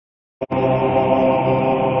The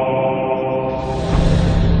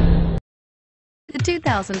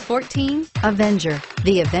 2014 Avenger.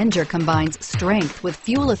 The Avenger combines strength with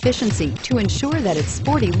fuel efficiency to ensure that its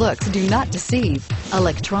sporty looks do not deceive.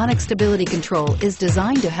 Electronic stability control is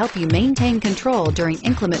designed to help you maintain control during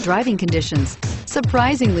inclement driving conditions.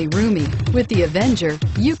 Surprisingly roomy, with the Avenger,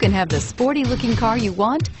 you can have the sporty-looking car you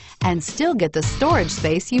want and still get the storage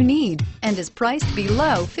space you need, and is priced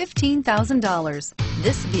below $15,000.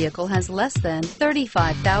 This vehicle has less than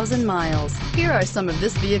 35,000 miles. Here are some of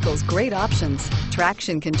this vehicle's great options: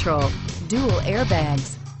 traction control, dual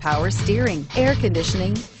airbags, power steering, air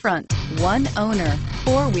conditioning, front, one owner,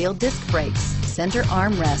 four-wheel disc brakes, center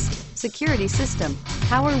armrest, security system,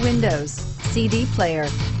 power windows, CD player.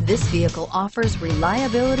 This vehicle offers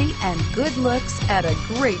reliability and good looks at a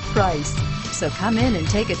great price. So come in and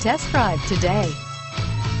take a test drive today.